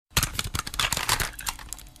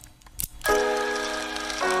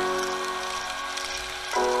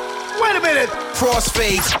minute.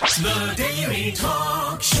 Crossfade. The Daily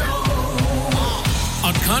Talk Show.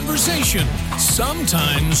 A conversation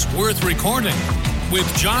sometimes worth recording with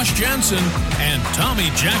Josh Jansen and Tommy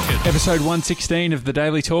Jackett. Episode 116 of The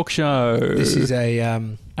Daily Talk Show. This is a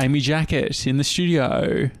Amy Jackett in the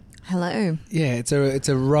studio. Hello. yeah, it's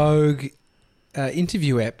a rogue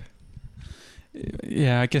interview app.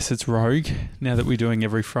 Yeah, I guess it's rogue now that we're doing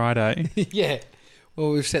every Friday. Yeah.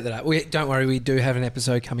 Well, we've set that up. Don't worry, we do have an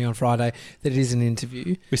episode coming on Friday that is an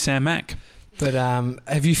interview. With Sam Mack. But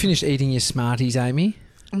have you finished eating your Smarties, Amy?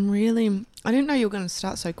 I didn't know you were going to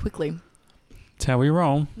start so quickly. That's how we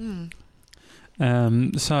roll. We're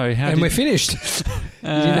finished. You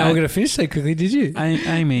didn't know we were going to finish so quickly, did you?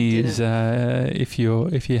 Amy is, if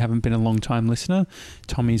you haven't been a long time listener,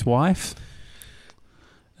 Tommy's wife.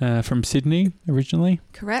 From Sydney originally.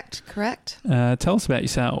 Correct. Tell us about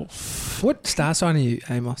yourself. What star sign are you,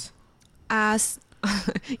 Amos?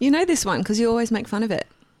 You know this one because you always make fun of it.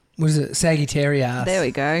 Was it Sagittarius? There we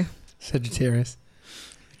go. Sagittarius.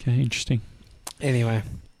 Okay, interesting. Anyway.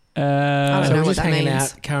 I don't So know we're what just that hanging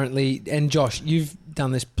means. out currently. And Josh, you've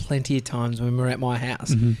done this plenty of times when we're at my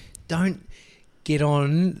house. Mm-hmm. Don't get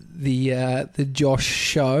on the Josh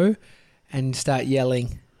show and start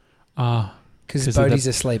yelling. Because 'Cause of Bodhi's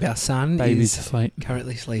the asleep. Our son Baby's is asleep.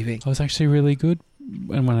 currently sleeping. I was actually really good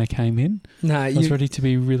when I came in. No, I was ready to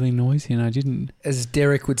be really noisy and I didn't. as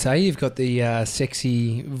Derek would say, you've got the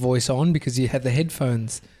sexy voice on because you have the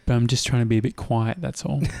headphones. But I'm just trying to be a bit quiet, that's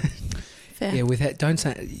all. Fair. Yeah, with that, don't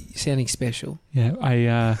say sounding special.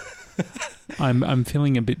 Yeah, I'm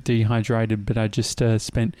feeling a bit dehydrated, but I just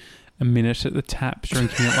spent a minute at the tap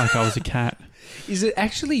drinking it like I was a cat. Is it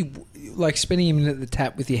actually like spending a minute at the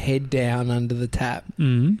tap with your head down under the tap?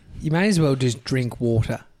 Mm. You may as well just drink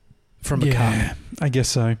water from a cup. I guess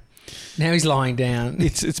so. Now he's lying down.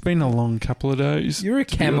 It's been a long couple of days. You're a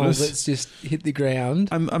to be camel honest. that's just hit the ground.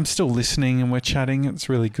 I'm still listening and we're chatting. It's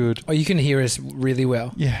really good. Oh, you can hear us really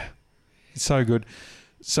well. Yeah, it's so good.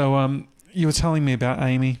 So you were telling me about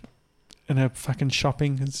Amy and her fucking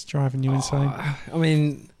shopping. It's driving you insane. I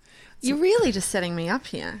mean, You're really just setting me up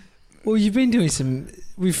here. well, you've been doing some.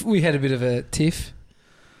 We had a bit of a tiff.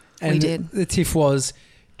 And We did. The tiff was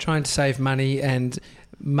trying to save money, and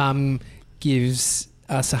Mum gives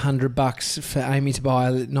us $100 for Amy to buy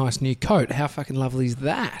a nice new coat. How fucking lovely is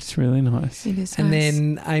that? It's really nice. It is And nice.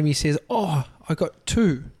 then Amy says, "Oh, I got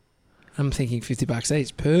two." I'm thinking $50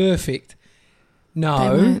 each, perfect. They No,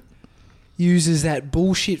 won't. uses that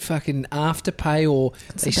bullshit fucking Afterpay, or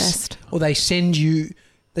It's the best. or they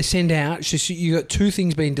send out. So you got two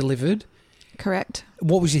things being delivered. Correct.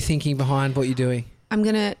 What was your thinking behind what you're doing? I'm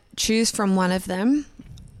going to choose from one of them.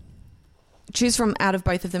 Choose from out of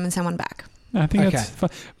both of them and send one back. I think Okay. that's fun.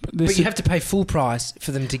 But you have to pay full price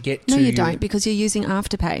for them to get No, to you don't because you're using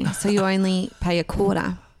Afterpay. So you only pay a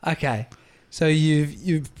quarter. Okay, so you've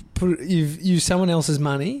used someone else's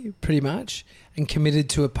money pretty much and committed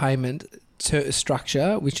to a payment to a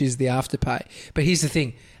structure, which is the Afterpay. But here's the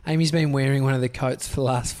thing: Amy's been wearing one of the coats for the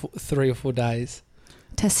last 3 or 4 days.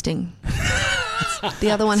 Testing.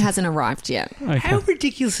 The other one hasn't arrived yet. Okay. How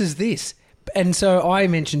ridiculous is this? And so I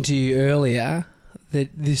mentioned to you earlier that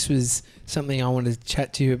this was something I wanted to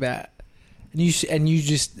chat to you about, and you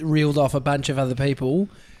just reeled off a bunch of other people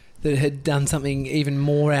that had done something even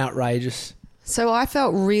more outrageous. So I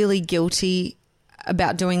felt really guilty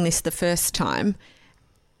about doing this the first time,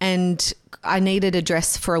 and I needed a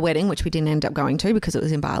dress for a wedding, which we didn't end up going to because it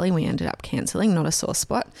was in Bali. We ended up cancelling, not a sore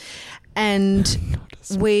spot. And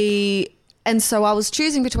so I was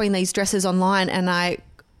choosing between these dresses online, and I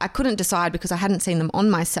couldn't decide because I hadn't seen them on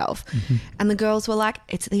myself. Mm-hmm. And the girls were like,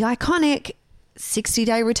 it's the iconic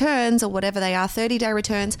 60-day returns or whatever they are, 30-day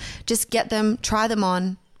returns. Just get them, try them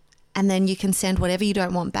on, and then you can send whatever you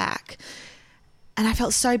don't want back. And I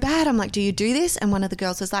felt so bad. I'm like, do you do this? And one of the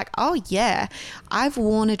girls was like, oh, yeah, I've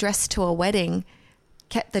worn a dress to a wedding,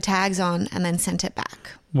 kept the tags on, and then sent it back.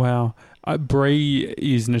 Wow. Bree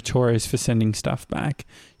is notorious for sending stuff back.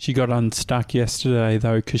 She got unstuck yesterday,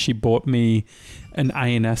 though, because she bought me an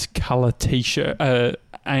A&S colour T-shirt,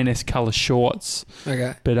 A&S colour shorts.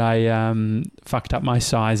 Okay. But I fucked up my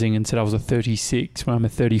sizing and said I was a 36 when I'm a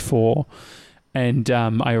 34. And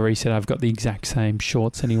I already said I've got the exact same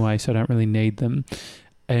shorts anyway, so I don't really need them.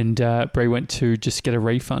 And Bree went to just get a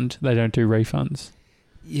refund. They don't do refunds.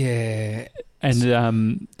 Yeah.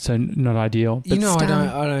 And so not ideal. You know,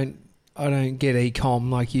 Stan. I don't get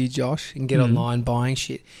e-com like you, Josh, and get online buying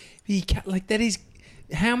shit. But you can't, like, that is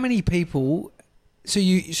how many people. So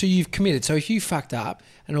you've committed. So if you fucked up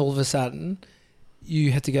and all of a sudden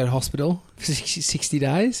you had to go to hospital for 60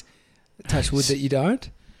 days, touch wood that you don't.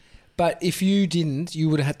 But if you didn't, you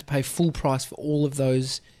would have had to pay full price for all of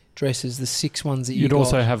those dresses, the 6 ones that you You'd got.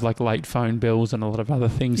 also have like late phone bills and a lot of other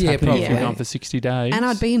things Yeah, happening if you're probably. gone for 60 days. And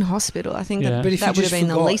I'd be in hospital. I think Yeah. that, But if you that would have just been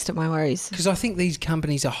the forgot- least of my worries. Because I think these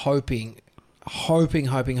companies are hoping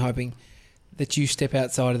that you step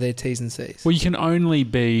outside of their T's and C's. Well, you can only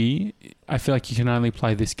be. I feel like you can only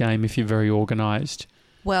play this game if you're very organised.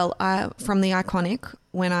 Well, from the Iconic,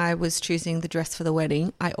 when I was choosing the dress for the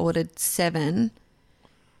wedding, I ordered 7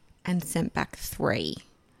 and sent back 3.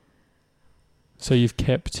 So you've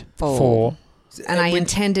kept 4. 4. And I When-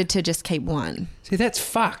 intended to just keep 1. See, that's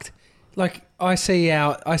fucked. Like, I see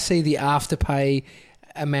the Afterpay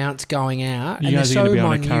amounts going out, You and they're guys are so going to be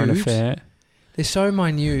on a current minute. affair. They're so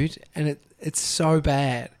minute, and it's so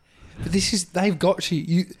bad. But they've got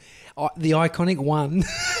you. The Iconic one.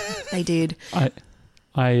 They did.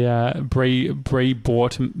 Bree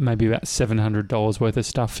bought maybe about $700 worth of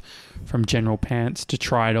stuff from General Pants to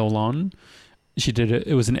try it all on. She did it.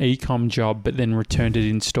 It was an e-com job, but then returned it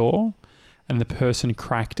in store, and the person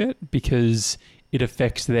cracked it because it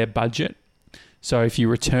affects their budget. So if you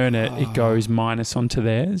return it, it goes minus onto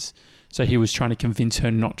theirs. So he was trying to convince her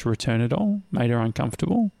not to return it all. Made her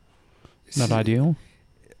uncomfortable. Not ideal.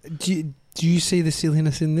 Do you see the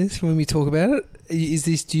silliness in this when we talk about it? Do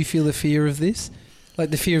you feel the fear of this? Like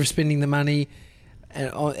the fear of spending the money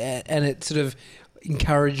and it sort of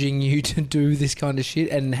encouraging you to do this kind of shit,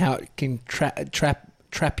 and how it can trap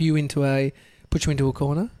you put you into a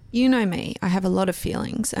corner? You know me. I have a lot of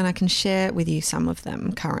feelings, and I can share with you some of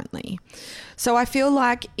them currently. So I feel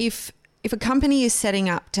like if a company is setting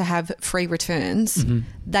up to have free returns,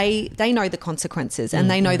 they know the consequences, and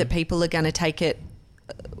they know that people are going to take it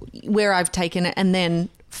where I've taken it, and then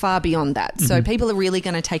far beyond that. So people are really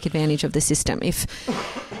going to take advantage of the system. If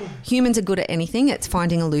humans are good at anything, it's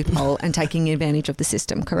finding a loophole and taking advantage of the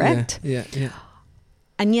system, correct? Yeah.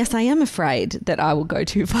 And yes, I am afraid that I will go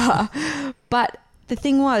too far. But the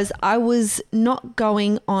thing was, I was not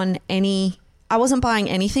going on I wasn't buying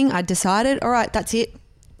anything. I decided, all right, that's it.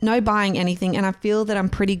 No buying anything. And I feel that I'm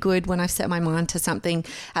pretty good when I've set my mind to something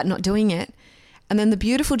at not doing it. And then the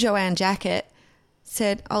beautiful Joanne jacket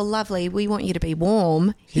said, oh, lovely, we want you to be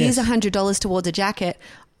warm. Here's Yes. $100 towards a jacket.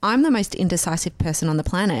 I'm the most indecisive person on the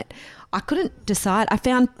planet. I couldn't decide. I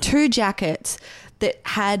found 2 jackets that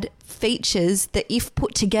had features that, if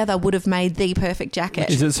put together, would have made the perfect jacket.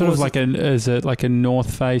 Is it sort of like a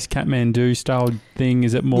North Face Kathmandu style thing?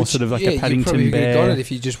 Is it more sort of like a you Paddington probably could have Bear? got it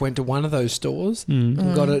if you just went to one of those stores and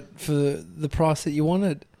got it for the price that you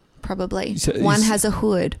wanted. Probably. So One is- has a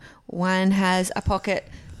hood. One has a pocket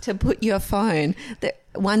to put your phone.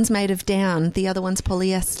 One's made of down. The other one's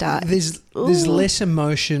polyester. There's Ooh. less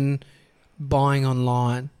emotion buying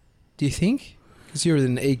online. Do you think? Because you're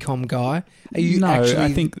an e-com guy. Are you No,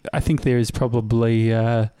 actually? I think there is probably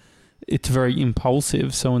it's very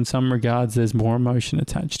impulsive. So in some regards, there's more emotion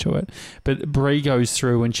attached to it. But Brie goes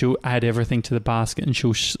through and she'll add everything to the basket, and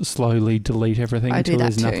she'll slowly delete everything I do until that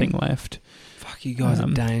there's too. nothing left. Fuck, you guys are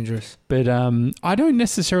dangerous. But I don't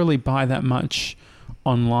necessarily buy that much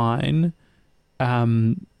online.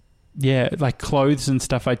 Yeah, like clothes and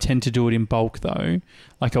stuff, I tend to do it in bulk though.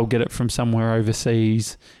 Like I'll get it from somewhere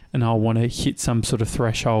overseas, and I'll want to hit some sort of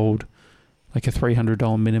threshold, like a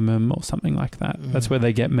 $300 minimum or something like that. That's where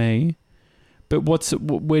they get me. But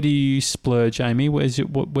where do you splurge, Amy? Where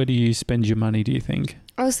do you spend your money, do you think?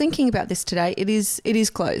 I was thinking about this today. It is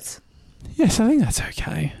clothes. Yes, I think that's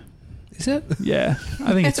okay. Is it? Yeah,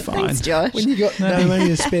 I think it's fine. Thanks, Josh. When you got no money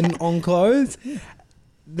to spend on clothes,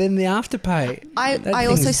 then the Afterpay. I that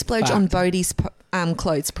also thing's splurge on fucked. Bodhi's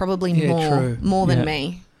clothes, probably Yeah, more than Yeah.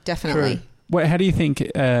 me, definitely. True. Well, how do you think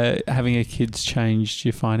having a kid's changed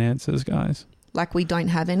your finances, guys? Like we don't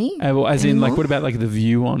have any. Well, as in, like, anymore? what about like the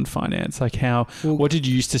view on finance? Like, what did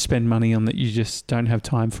you used to spend money on that you just don't have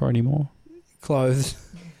time for anymore? Clothes.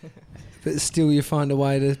 But still, you find a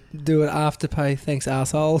way to do it Afterpay. Thanks,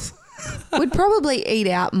 arseholes. We'd probably eat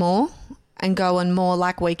out more and go on more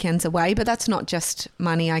like weekends away, but that's not just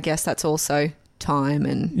money, I guess. That's also time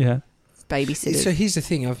and Yeah. babysitters. So here's the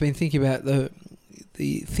thing. I've been thinking about the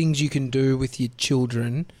things you can do with your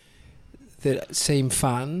children that seem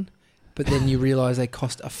fun, but then you realise they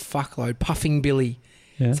cost a fuckload. Puffing Billy.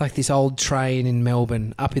 Yeah. It's like this old train in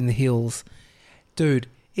Melbourne, up in the hills. Dude,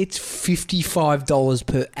 it's $55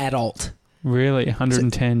 per adult. Really?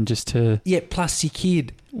 110 just to... Yeah, plus your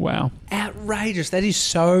kid. Wow. Outrageous. That is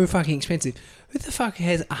so fucking expensive. Who the fuck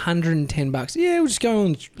has $110? Yeah, we'll just go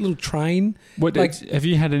on a little train. Have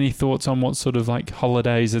you had any thoughts on what sort of like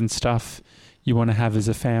holidays and stuff you want to have as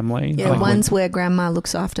a family? yeah, Like one's where grandma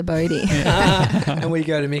looks after Bodhi. And we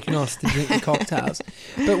go to Mykonos to drink the cocktails.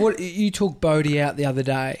 But what you took Bodhi out the other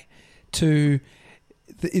day. to.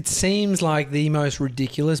 It seems like the most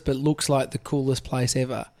ridiculous, but looks like the coolest place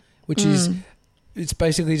ever. Which is, it's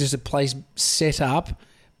basically just a place set up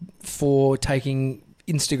for taking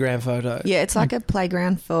Instagram photos. Yeah, it's like a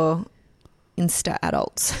playground for Insta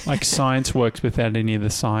adults. Like science works without any of the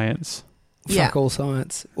science. Fuck all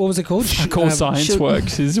science. What was it called? Fuck all science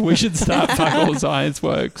works. We should start Fuck all science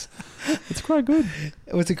works. It's quite good.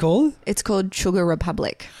 What's it called? It's called Sugar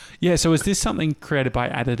Republic. Yeah, so is this something created by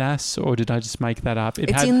Adidas or did I just make that up?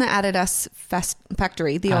 It's in the Adidas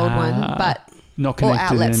factory, the old one, but not or connected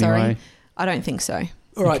outlet, in any sorry. way. I don't think so.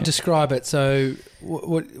 All right, Okay. describe it. So,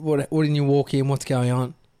 what did you walk in? What's going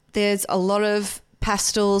on? There's a lot of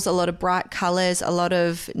pastels, a lot of bright colours, a lot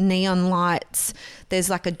of neon lights. There's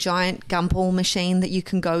like a giant gumball machine that you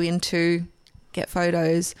can go into, get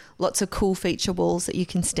photos. Lots of cool feature walls that you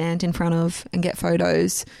can stand in front of and get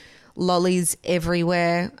photos. Lollies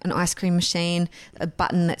everywhere, an ice cream machine, a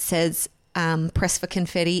button that says press for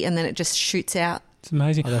confetti, and then it just shoots out. It's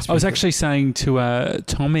amazing. Oh, that's I was pretty actually saying to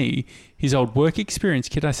Tommy, his old work experience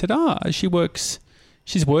kid, I said,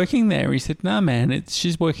 she's working there. He said, no, man,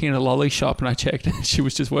 she's working in a lolly shop. And I checked, she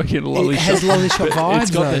was just working in a lolly It shop. has lolly shop But vibes,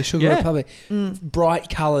 it's got though. the- Sugar yeah. Republic. Bright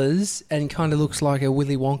colours and kind of looks like a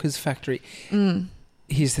Willy Wonka's factory.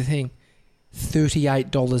 Here's the thing.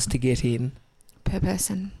 $38 to get in Per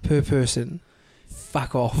person. per person.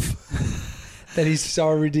 Fuck off. That is so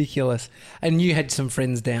ridiculous. And you had some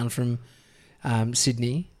friends down from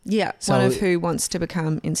Sydney. Yeah, So- one of who wants to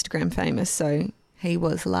become Instagram famous, so he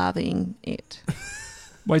was loving it.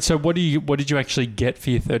 Wait, so what did you actually get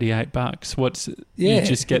for your $38? Yeah, You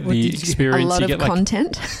just get what the did you get? experience. A lot you of get like,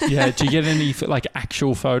 content. yeah. Do you get any like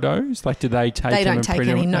actual photos? Like, do they take? They them don't and take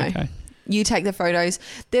print any, them? no. Okay. You take the photos.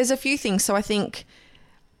 There's a few things. So I think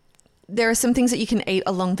there are some things that you can eat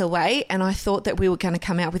along the way. And I thought that we were going to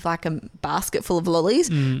come out with like a basket full of lollies.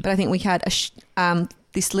 But I think we had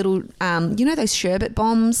this little, those sherbet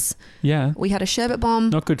bombs. Yeah. We had a sherbet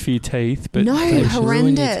bomb. Not good for your teeth, but No, They should ruin your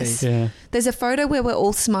horrendous. teeth. yeah. There's a photo where we're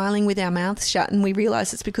all smiling with our mouths shut and we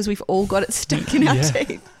realise it's because we've all got it stuck in our Yeah.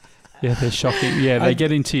 teeth. Yeah, they're shocking. Yeah, they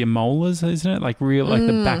get into your molars, isn't it? Like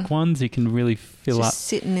the back ones, you can really fill Just up.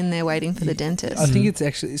 sitting in there waiting for the dentist. I think it's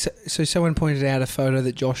actually... So someone pointed out a photo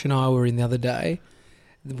that Josh and I were in the other day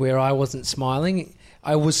where I wasn't smiling.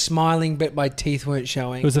 I was smiling, but my teeth weren't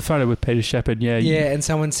showing. It was a photo with Peter Shepherd. Yeah. Yeah, and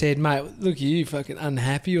someone said, mate, look, you fucking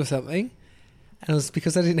unhappy or something. And it was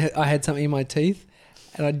because I had something in my teeth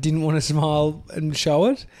and I didn't want to smile and show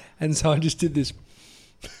it. And so I just did this.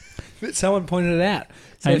 But someone pointed it out.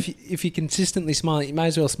 So And- if you're consistently smiling, you may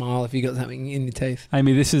as well smile if you got something in your teeth.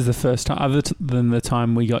 Amy, this is the first time, other than the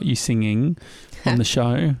time we got you singing on the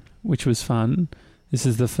show, which was fun. This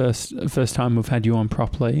is the first time we've had you on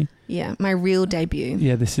properly. Yeah, my real debut.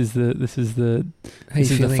 Yeah, this is the How you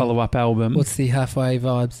feeling? follow up album. What's the halfway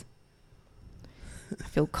vibes? I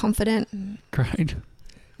feel confident. Great?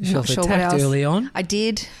 You Not felt sure what attacked else. early on. I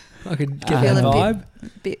did I could get feel that a vibe.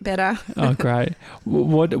 bit better. Oh, great.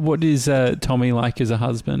 What is Tommy like as a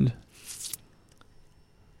husband?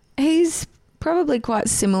 He's probably quite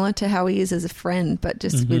similar to how he is as a friend, but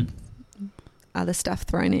just Mm-hmm. with other stuff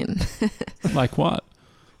thrown in. Like what?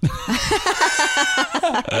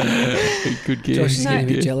 Good guess. Josh is No. getting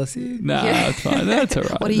a bit jealous here. Nah, Yeah. it's fine. That's all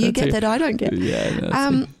right. What do you That's get it. that I don't get? Yeah.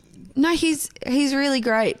 That's No, he's really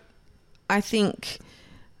great. I think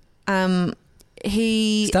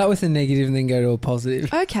he... Start with a negative and then go to a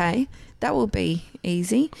positive. Okay, that will be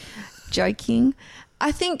easy. Joking.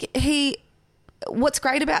 I think what's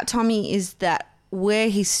great about Tommy is that where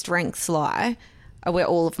his strengths lie are where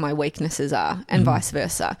all of my weaknesses are, and vice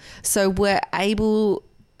versa. So we're able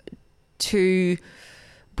to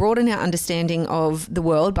broaden our understanding of the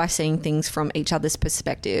world by seeing things from each other's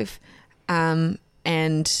perspective. And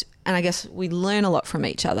I guess we learn a lot from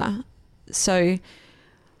each other. So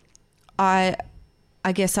I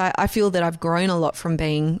guess I feel that I've grown a lot from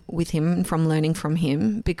being with him and from learning from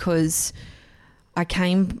him, because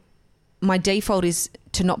my default is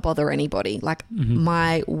to not bother anybody. Like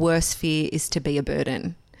my worst fear is to be a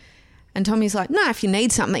burden. And Tommy's like, no, if you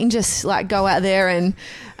need something, just like go out there and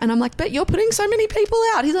I'm like, but you're putting so many people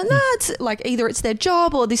out. He's like, no, it's like either it's their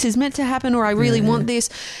job or this is meant to happen or I really want this.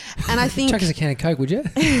 And I think Chuck us a can of Coke, would you?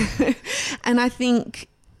 and I think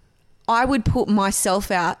I would put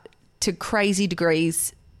myself out to crazy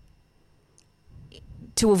degrees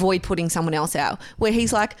to avoid putting someone else out, where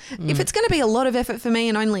he's like, if it's going to be a lot of effort for me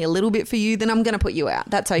and only a little bit for you, then I'm going to put you out.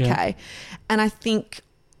 That's okay. And I think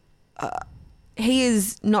he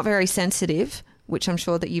is not very sensitive, which I'm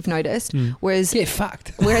sure that you've noticed, whereas Get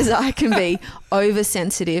fucked. whereas I can be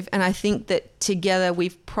oversensitive. And I think that together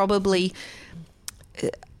we've probably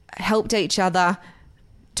helped each other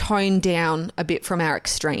tone down a bit from our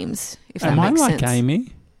extremes, if that Am I makes like sense.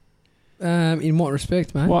 Amy? In what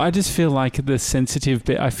respect, mate? Well, I just feel like the sensitive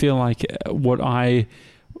bit, I feel like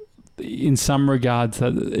in some regards,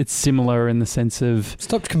 that it's similar in the sense of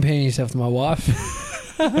Stop comparing yourself to my wife.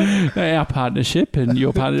 our partnership and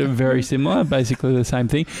your partner are very similar, basically the same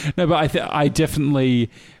thing. No, but I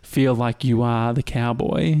definitely feel like you are the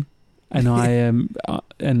cowboy, and I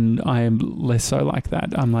am less so like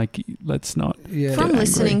that. I'm like, let's not. Yeah. From angry.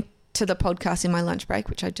 listening to the podcast in my lunch break,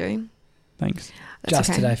 which I do. Thanks. That's Just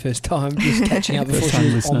okay. today, first time, just catching up before First she time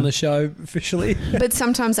was listener. on the show officially. But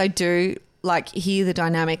sometimes I do like hear the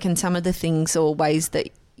dynamic and some of the things or ways that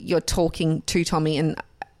you're talking to Tommy, and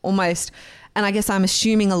almost, and I guess I'm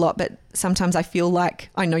assuming a lot, but sometimes I feel like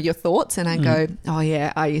I know your thoughts and I go, oh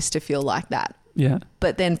yeah, I used to feel like that. Yeah.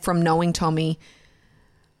 But then from knowing Tommy,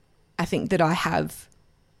 I think that I have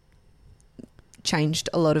changed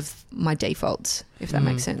a lot of my defaults, if that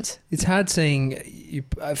makes sense. It's hard seeing, you,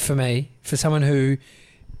 for me, for someone who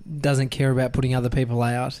doesn't care about putting other people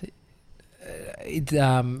out,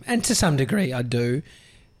 and to some degree I do,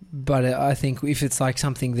 but I think if it's like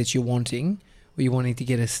something that you're wanting, or you're wanting to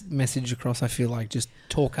get a message across, I feel like just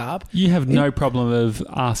talk up. You have no problem of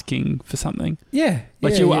asking for something. Yeah.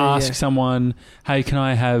 Like yeah, you'll yeah, ask yeah. someone, "Hey, can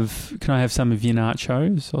I have some of your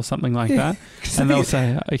nachos or something like that?" And they'll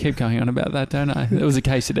say, "I keep going on about that, don't I?" It was a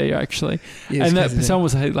quesadilla actually, Yeah, and it's that someone will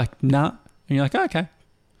say like, "Nah," and you're like, oh, "Okay."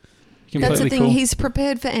 That's the Completely thing. cool. He's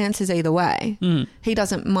prepared for answers either way. Mm. He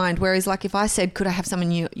doesn't mind. Whereas, like, if I said, "Could I have some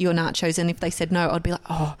of your nachos?" and if they said no, I'd be like,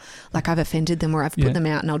 "Oh, like I've offended them or I've put Yeah. them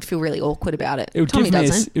out," and I'd feel really awkward about it. It would Tommy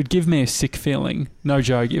doesn't. it would give me a sick feeling. No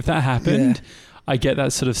joke. If that happened, I get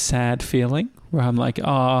that sort of sad feeling where I'm like,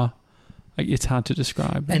 it's hard to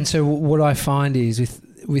describe. And so what I find is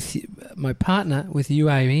with my partner, with you,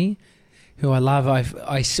 Amy, who I love,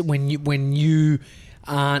 when you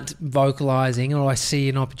aren't vocalizing, or I see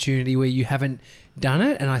an opportunity where you haven't done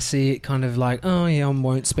it, and I see it kind of like, oh yeah, I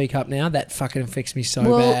won't speak up now. That fucking affects me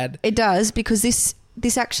so bad. It does, because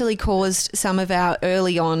this actually caused some of our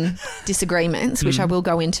early on disagreements, which I will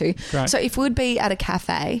go into. Great. So if we'd be at a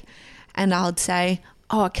cafe and I'd say,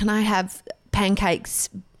 "Oh, can I have pancakes,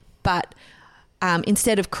 but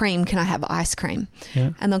instead of cream, can I have ice cream?" Yeah.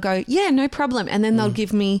 And they'll go, "Yeah, no problem." And then they'll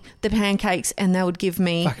give me the pancakes, and they would give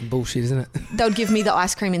me Fucking bullshit, isn't it? they would give me the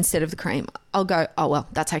ice cream instead of the cream. I'll go, "Oh well,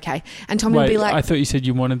 that's okay." And Tommy would Wait, be like, I thought you said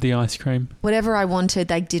you wanted the ice cream. "Whatever I wanted,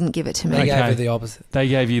 they didn't give it to me." They Okay. gave her the opposite. They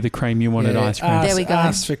gave you the cream. You wanted Yeah, ice cream. There we go.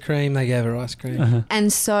 Asked for cream, they gave her ice cream. Uh-huh.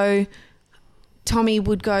 And so Tommy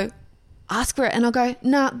would go, "Ask for it." And I'll go,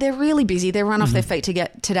 "Nah, they're really busy. They're run off their feet to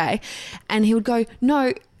get today." And he would go,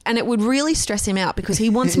 "No." And it would really stress him out because he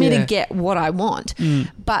wants me Yeah. to get what I want.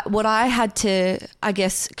 But what I had to, I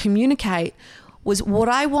guess, communicate was what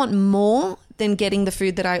I want more than getting the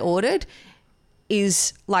food that I ordered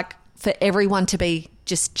is like for everyone to be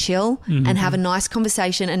just chill and have a nice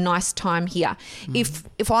conversation, a nice time here.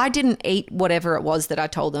 If I didn't eat whatever it was that I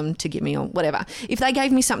told them to give me or whatever, if they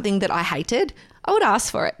gave me something that I hated, I would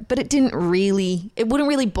ask for it. But it wouldn't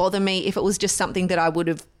really bother me if it was just something that I would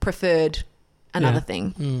have preferred another Yeah.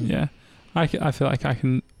 thing. Yeah, I feel like I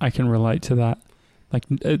can relate to that, like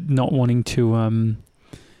not wanting to,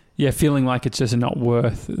 feeling like it's just not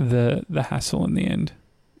worth the hassle in the end.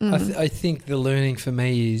 I think the learning for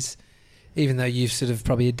me is, even though you've sort of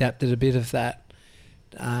probably adapted a bit of that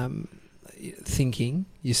thinking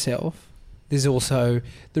yourself, there's also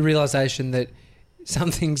the realisation that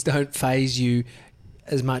some things don't faze you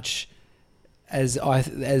as much as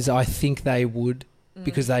I think they would,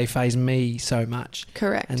 because they faze me so much.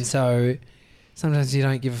 Correct. And so sometimes you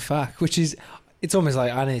don't give a fuck, which is, it's almost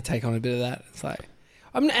like I need to take on a bit of that. It's like,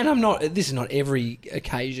 I'm not, this is not every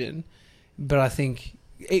occasion, but I think,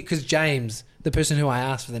 because James, the person who I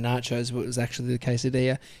asked for the nachos, was actually the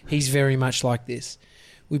quesadilla, he's very much like this.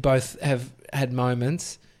 We both have had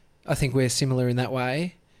moments. I think we're similar in that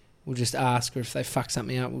way. We'll just ask, or if they fuck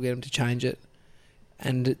something up, we'll get them to change it.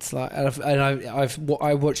 And it's like,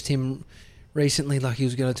 I watched him recently, like he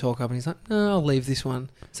was going to talk up, and he's like, "No, I'll leave this one."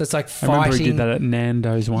 So it's like I remember fighting. he did that at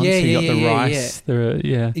Nando's once. Yeah, he got yeah, the yeah, rice.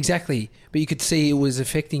 Yeah. Exactly. But you could see it was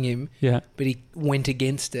affecting him, Yeah. but he went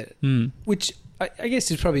against it, Mm. which I guess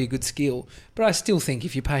is probably a good skill. But I still think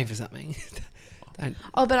if you're paying for something, don't.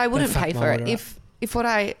 Oh, but I wouldn't fuck pay my for it. order up. If what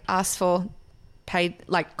I asked for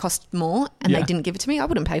cost more and Yeah. they didn't give it to me, I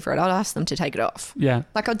wouldn't pay for it. I'd ask them to take it off. Yeah.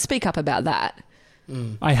 Like, I'd speak up about that.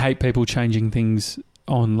 I hate people changing things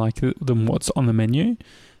on like than what's on the menu.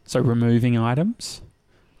 So removing items.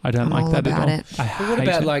 I don't I'm like all that at about all. it. I But what hate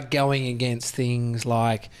about it. like going against things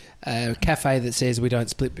like a cafe that says we don't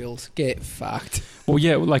split bills? Get fucked. Well,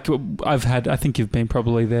 yeah, like I think you've been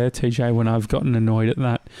probably there, TJ, when I've gotten annoyed at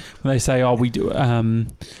that. When they say, "Oh, we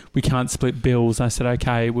can't split bills," I said,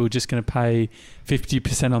 "Okay, we're just going to pay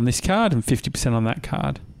 50% on this card and 50% on that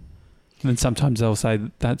card." And then sometimes they'll say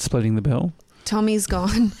that's splitting the bill. Tommy's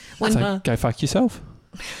gone. It's like, go fuck yourself.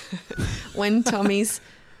 When Tommy's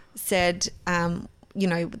said,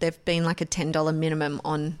 they've been like a $10 minimum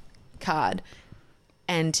on card,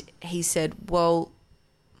 and he said, "Well,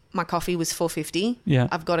 my coffee was $4.50. Yeah.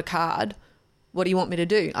 I've got a card. What do you want me to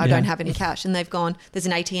do? I Yeah. don't have any cash." And they've gone, "There's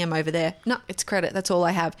an ATM over there." "No, it's credit. That's all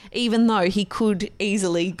I have." Even though he could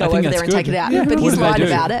easily go I think over there that's and take good. it out. Yeah. But What he's do they right do?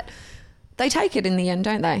 about it. They take it in the end,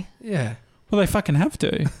 don't they? Yeah. Well, they fucking have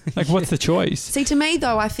to. Like, what's the choice? See, to me,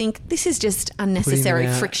 though, I think this is just unnecessary Putting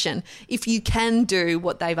it out. friction. If you can do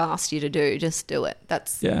what they've asked you to do, just do it.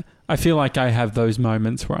 That's Yeah. I feel like I have those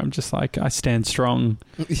moments where I'm just like, I stand strong.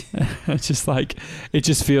 It's just like, it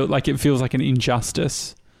feels like an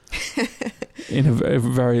injustice in a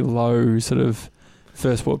very low sort of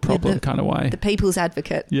first world problem kind of way. the people's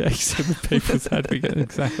advocate. Yeah, except the people's advocate.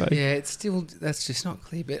 Exactly. Yeah, it's still, that's just not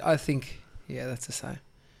clear. But I think, yeah, that's the same.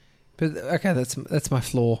 But okay, that's my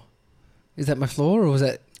flaw. Is that my flaw or was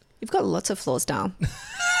that? You've got lots of flaws, Dale.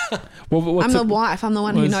 Well, what's I'm the the- wife. I'm the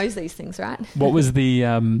one who was- knows these things, right? What was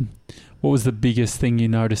the biggest thing you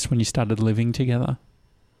noticed when you started living together?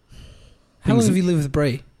 How long Things- have you lived with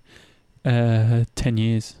Brie? 10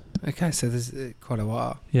 years. Okay, so there's quite a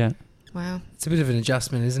while. Yeah. Wow. It's a bit of an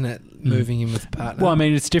adjustment, isn't it? Moving in with a partner. Well, I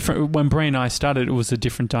mean, it's different. When Brie and I started, it was a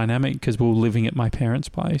different dynamic because we were living at my parents'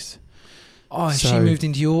 place. she so- moved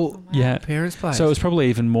into your Yeah. parents' place. So it was probably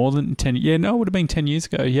even more than 10. Yeah, no, it would have been 10 years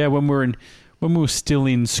ago. Yeah, when we were still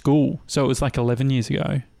in school. So it was like 11 years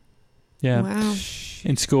ago. Yeah. Wow.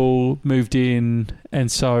 In school, moved in.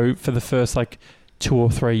 And so for the first like 2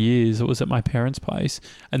 or 3 years, it was at my parents' place.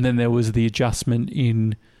 And then there was the adjustment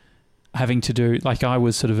in having to do, like I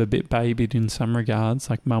was sort of a bit babied in some regards.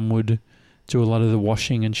 Like mum would do a lot of the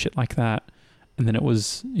washing and shit like that. And then it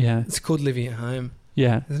was, yeah. It's called living at home,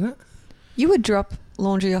 Yeah. isn't it? You would drop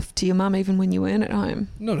laundry off to your mum even when you weren't at home.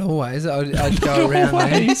 Not always. I'd go around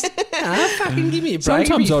there. Fucking give me a break.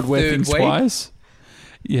 Sometimes every I'd wear third things week. twice.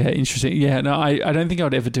 Yeah, interesting. Yeah, no, I don't think I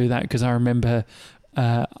would ever do that because I remember,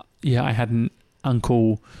 I had an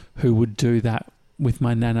uncle who would do that with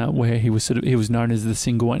my nana where he was known as the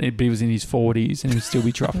single one, but he was in his 40s and he would still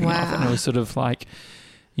be dropping off. And it was sort of like,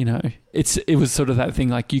 it was sort of that thing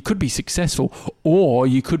like you could be successful or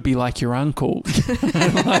you could be like your uncle.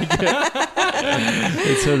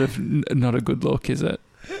 It's sort of not a good look, is it?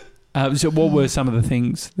 So what were some of the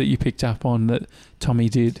things that you picked up on that Tommy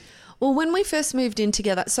did? Well, when we first moved in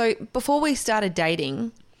together, so before we started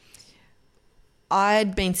dating,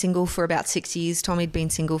 I'd been single for about 6 years. Tommy'd been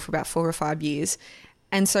single for about 4 or 5 years.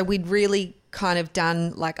 And so we'd really kind of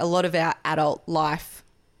done like a lot of our adult life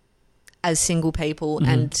as single people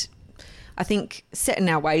and I think set in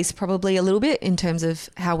our ways probably a little bit in terms of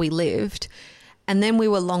how we lived. And then we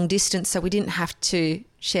were long distance, so we didn't have to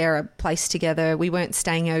share a place together. We weren't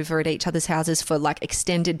staying over at each other's houses for like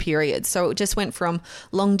extended periods. So it just went from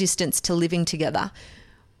long distance to living together.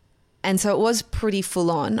 And so it was pretty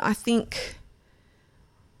full on. I think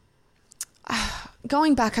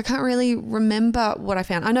going back, I can't really remember what I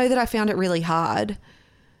found. I know that I found it really hard.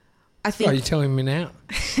 I Oh, think you're telling me now?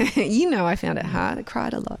 you know I found it hard. I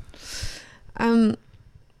cried a lot. What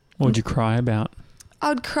would you cry about?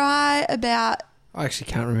 I'd cry about... I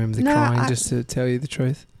actually can't remember the No, crying, just to tell you the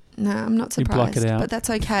truth. No, I'm not You block surprised, it out. but that's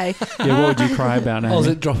okay. Yeah, what would you cry about, I Amy? was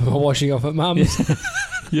at dropping my washing off at mum's.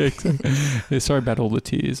 Yeah, exactly. Yeah, sorry about all the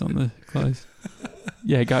tears on the clothes.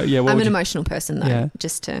 Yeah, go. Yeah, what I'm would an you, emotional person, though, Yeah.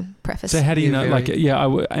 just to preface. So how do you Yeah, know? Like, very- yeah, I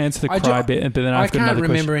would answer the I cry ju- bit, but then I I've got can't another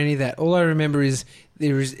remember question. any of that. All I remember is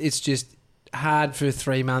it's just hard for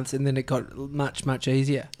 3 months and then it got much, much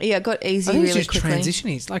easier. Yeah, it got I easy think really it's just quickly.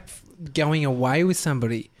 transitioning. It's like going away with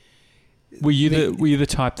somebody. Were you the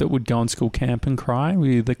type that would go on school camp and cry? Were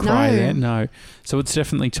you the cry No. there? No. So it's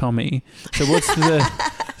definitely Tommy. So what's the?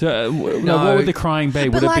 What No. would the crying be?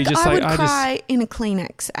 But Would like, it be just I like would cry in a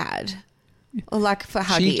Kleenex ad, or like for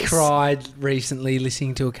Huggies. She cried recently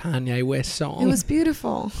listening to a Kanye West song. It was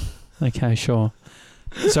beautiful. Okay, sure.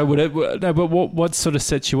 So would it? No, but what sort of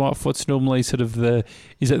sets you off? What's normally sort of the?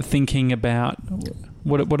 Is it thinking about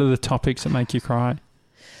what are the topics that make you cry?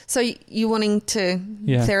 So you wanting to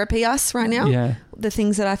Yeah. therapy us right now? Yeah. The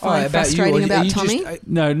things that I Oh, find about you, frustrating or are about you Tommy? just,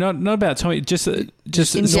 No, not about Tommy. Just in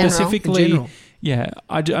general. specifically. in general. Yeah,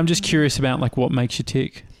 I'm just curious about like what makes you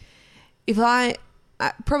tick. If I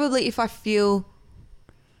probably if I feel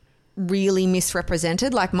really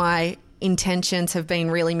misrepresented. Like my intentions have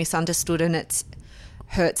been really misunderstood and it's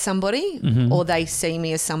hurt somebody, or they see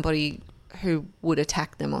me as somebody who would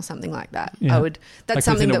attack them or something like that. Yeah. That's like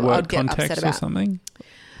something within that a work I'd get context upset or about. something.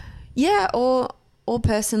 Yeah, or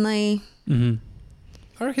personally. Mm-hmm.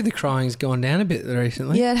 I reckon the crying's gone down a bit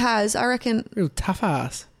recently. Yeah, it has. I reckon Real tough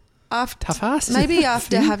ass. after Tough ass? maybe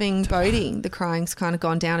after having Bodhi, the crying's kind of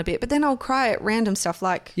gone down a bit. But then I'll cry at random stuff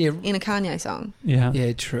like Yeah. in a Kanye song. Yeah.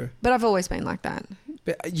 Yeah, true. But I've always been like that.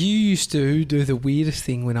 But you used to do the weirdest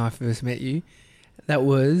thing when I first met you. That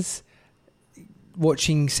was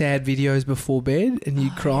watching sad videos before bed and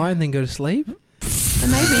you'd cry and then go to sleep. It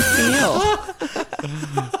made me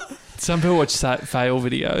feel. Some people watch fail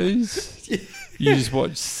videos. You just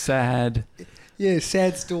watch sad. Yeah,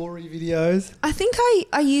 sad story videos. I think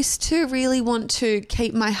I used to really want to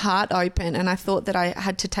keep my heart open, and I thought that I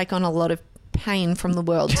had to take on a lot of pain from the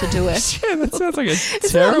world to do it. Yeah, that sounds like a that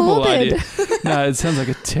terrible morbid? idea. No, it sounds like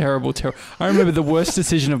a terrible. I remember the worst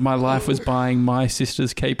decision of my life was buying My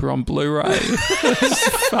Sister's Keeper on Blu-ray.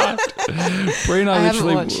 Brie and I I haven't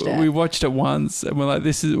literally watched it. we watched it once, and we're like,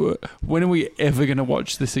 when are we ever going to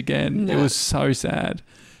watch this again? No. It was so sad.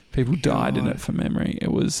 People died in it for memory.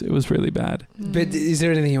 It was really bad. But is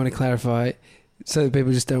there anything you want to clarify so that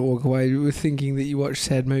people just don't walk away with thinking that you watched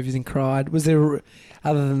sad movies and cried? Was there,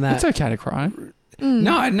 other than that? It's okay to cry.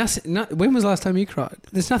 No, nothing. No, when was the last time you cried?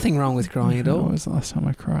 There's nothing wrong with crying at all. When was the last time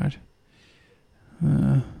I cried?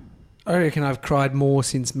 I reckon I've cried more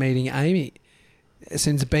since meeting Amy.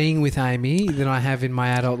 Since being with Amy than I have in my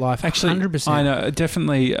adult life. Actually, 100%. I know,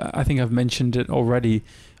 definitely. I think I've mentioned it already.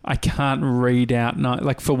 I can't read out.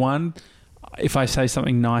 Like, for one, if I say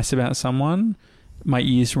something nice about someone, my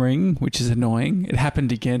ears ring, which is annoying. It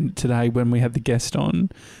happened again today when we had the guest on.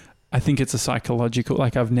 I think it's a psychological,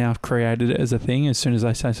 like I've now created it as a thing as soon as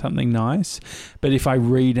I say something nice. But if I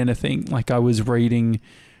read anything, like I was reading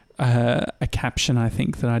a caption, I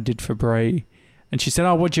think, that I did for Brie. And she said,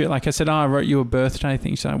 what'd you, like I said, I wrote you a birthday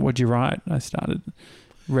thing. She's like, what'd you write? And I started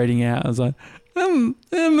reading out. I was like, you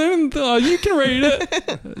can read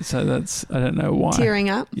it. So that's, I don't know why. Tearing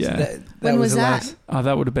up. Yeah. That When was the that? last- Oh,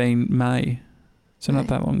 that would have been May. So not Right.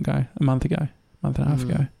 that long ago. A month and a half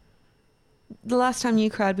ago. The last time you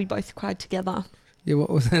cried, we both cried together. Yeah, what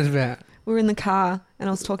was that about? We were in the car and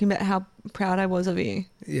I was talking about how proud I was of you.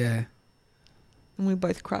 Yeah. And we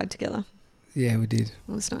both cried together. Yeah, we did.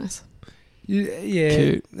 It was nice. Yeah.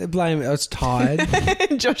 Cute. Blame it. I was tired.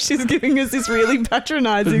 Josh is giving us this really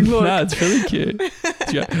patronising look. No, it's really cute.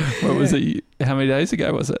 What was it? How many days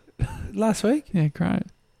ago was it? Last week, Yeah, great.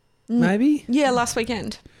 maybe? Yeah, last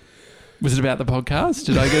weekend. Was it about the podcast?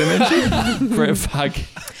 Did I get a mention? Brett Fug.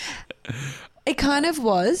 It kind of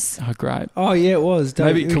was. Oh, great. Oh, yeah, it was.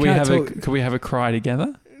 Maybe could we have a cry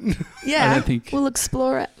together? Yeah. I don't think- We'll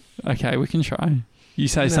explore it. Okay, we can try. You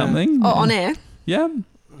say No. something? Oh, on air. Yeah.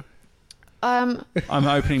 Um. I'm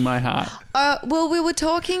opening my heart. Well, we were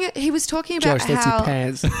talking. He was talking about Josh, that's how. your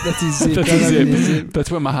pants. That's his zip. That's, Don't his open zip. his zip. That's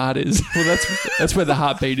where my heart is. Well, that's where the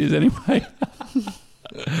heartbeat is anyway.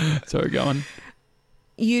 Sorry, go on.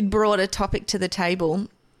 You'd brought a topic to the table,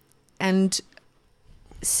 and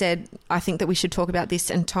said, "I think that we should talk about this,"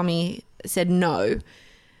 and Tommy said no.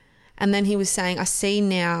 And then he was saying, "I see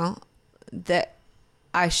now that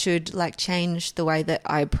I should like change the way that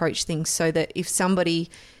I approach things, so that if somebody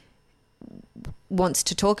wants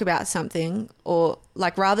to talk about something, or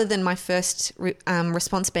like rather than my first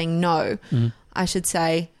response being no, I should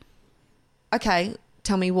say, okay,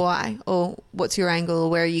 tell me why, or what's your angle, or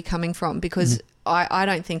where are you coming from? Because I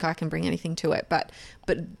don't think I can bring anything to it, but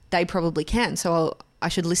they probably can, so I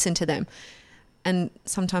should listen to them." And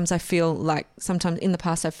sometimes I feel like, sometimes in the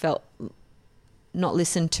past I've felt not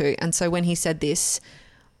listened to, and so when he said this,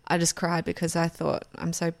 I just cried because I thought,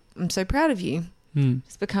 I'm so proud of you.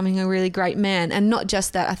 It's becoming a really great man. And not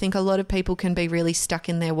just that, I think a lot of people can be really stuck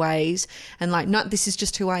in their ways and like, no, this is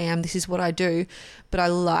just who I am, this is what I do. But I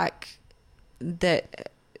like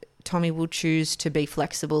that Tommy will choose to be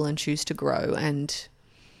flexible and choose to grow and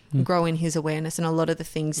grow in his awareness. And a lot of the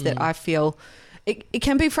things that I feel, it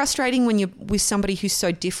can be frustrating when you're with somebody who's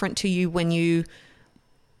so different to you, when you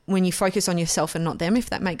focus on yourself and not them, if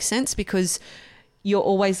that makes sense, because you're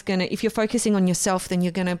always going to, if you're focusing on yourself, then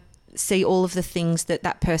you're going to see all of the things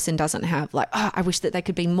that person doesn't have. Like, oh, I wish that they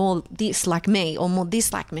could be more this like me or more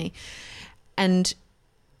this like me. And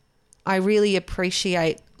I really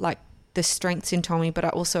appreciate like the strengths in Tommy, but I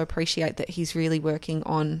also appreciate that he's really working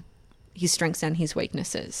on his strengths and his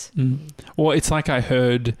weaknesses. Well, it's like I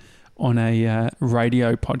heard on a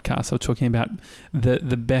radio podcast. I was talking about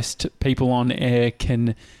the best people on air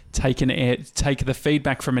can take the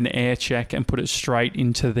feedback from an air check and put it straight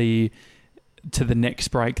into the next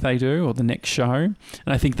break they do or the next show. And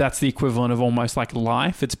I think that's the equivalent of almost like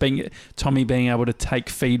life. It's Tommy being able to take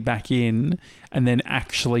feedback in and then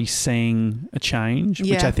actually seeing a change,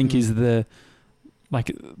 which I think is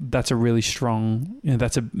that's a really strong,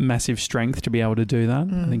 that's a massive strength to be able to do that.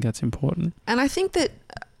 I think that's important. And I think that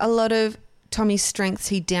a lot of Tommy's strengths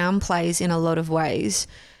he downplays in a lot of ways.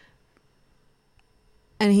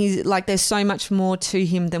 And he's like, there's so much more to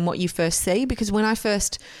him than what you first see. Because when I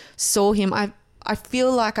first saw him, I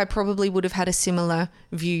feel like I probably would have had a similar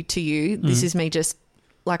view to you. This is me just,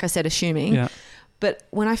 like I said, assuming. Yeah. But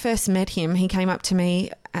when I first met him, he came up to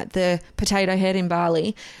me at the Potato Head in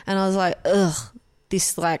Bali, and I was like, ugh,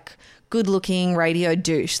 this like good-looking radio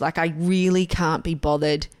douche. Like, I really can't be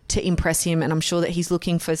bothered to impress him, and I'm sure that he's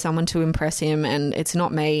looking for someone to impress him, and it's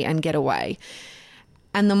not me, and get away.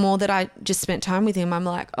 And the more that I just spent time with him, I'm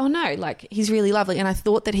like, oh no, like he's really lovely. And I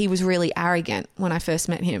thought that he was really arrogant when I first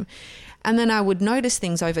met him. And then I would notice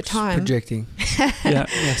things over time. Projecting. Yeah.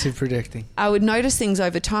 Massive projecting. I would notice things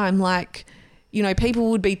over time, like,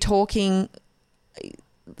 people would be talking,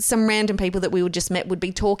 some random people that we would just met would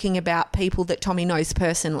be talking about people that Tommy knows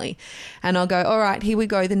personally. And I'll go, all right, here we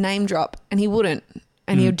go, the name drop. And he wouldn't.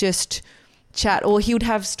 And he would just chat, or he would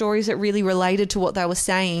have stories that really related to what they were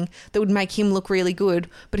saying that would make him look really good,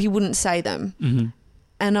 but he wouldn't say them. Mm-hmm.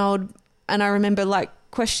 And I remember like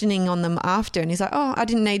questioning on them after, and he's like, oh, I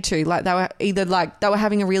didn't need to. Like, they were either like they were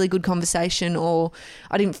having a really good conversation, or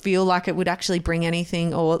I didn't feel like it would actually bring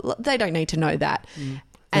anything, or they don't need to know that.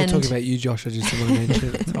 I'm talking about you, Josh. I just want to mention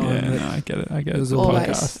it at the time. I get it. It was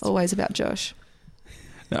always about Josh.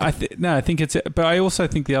 I think it's, but I also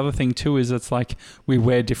think the other thing too is it's like we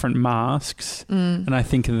wear different masks, and I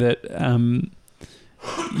think that,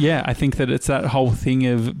 I think that it's that whole thing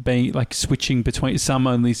of being like switching between. Some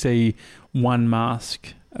only see one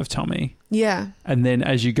mask of Tommy, and then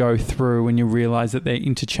as you go through and you realise that they're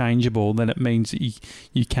interchangeable, then it means that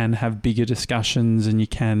you can have bigger discussions, and you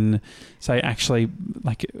can say, actually,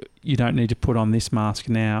 like, you don't need to put on this mask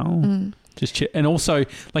now. And also,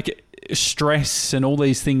 like, stress and all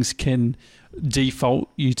these things can default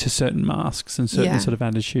you to certain masks and certain sort of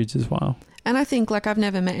attitudes as well. And I think, like, I've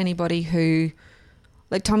never met anybody who,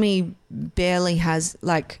 like, Tommy barely has,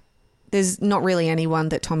 like, there's not really anyone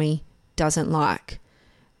that Tommy doesn't like.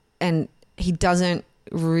 And he doesn't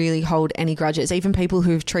really hold any grudges. Even people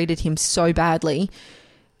who've treated him so badly,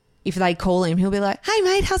 if they call him, he'll be like, hey,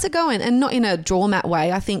 mate, how's it going? And not in a doormat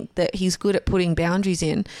way. I think that he's good at putting boundaries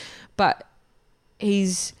in, but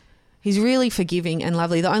he's really forgiving and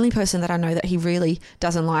lovely. The only person that I know that he really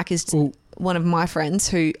doesn't like is one of my friends,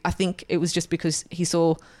 who I think it was just because he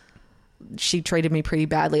saw she treated me pretty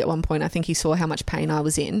badly at one point. I think he saw how much pain I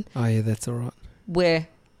was in. Oh, yeah, that's all right. Where,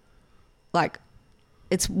 like,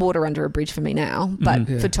 it's water under a bridge for me now. But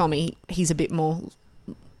for Tommy, he's a bit more,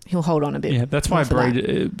 he'll hold on a bit. Yeah, that's why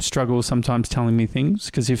Bree struggles sometimes telling me things,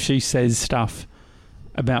 because if she says stuff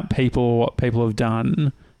about people or what people have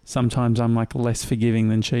done, sometimes I'm like less forgiving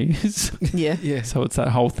than she is. Yeah. So it's that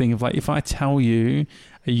whole thing of like, if I tell you,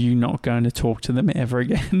 are you not going to talk to them ever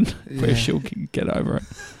again? Where she'll get over it.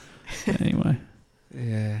 Anyway.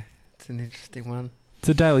 Yeah, it's an interesting one. It's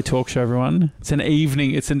a daily talk show, everyone. It's an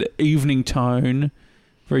evening tone,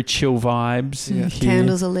 very chill vibes. Yeah.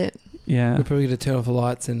 Candles are lit. Yeah. We're probably going to turn off the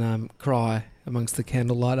lights and cry amongst the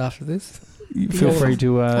candlelight after this. Feel free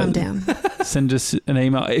to I'm down. Send us an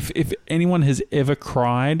email. If anyone has ever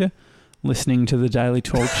cried listening to the Daily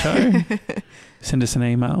Talk Show, send us an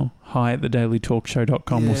email.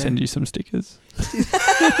 hi@thedailytalkshow.com. We'll send you some stickers.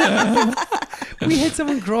 We had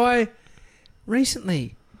someone cry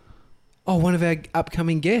recently. Oh, one of our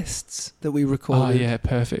upcoming guests that we recorded. Oh, yeah,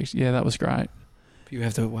 perfect. Yeah, that was great. You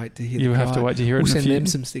have to wait to hear You have to wait to hear it. We'll send them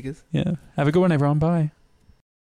some stickers. Yeah. Have a good one, everyone. Bye.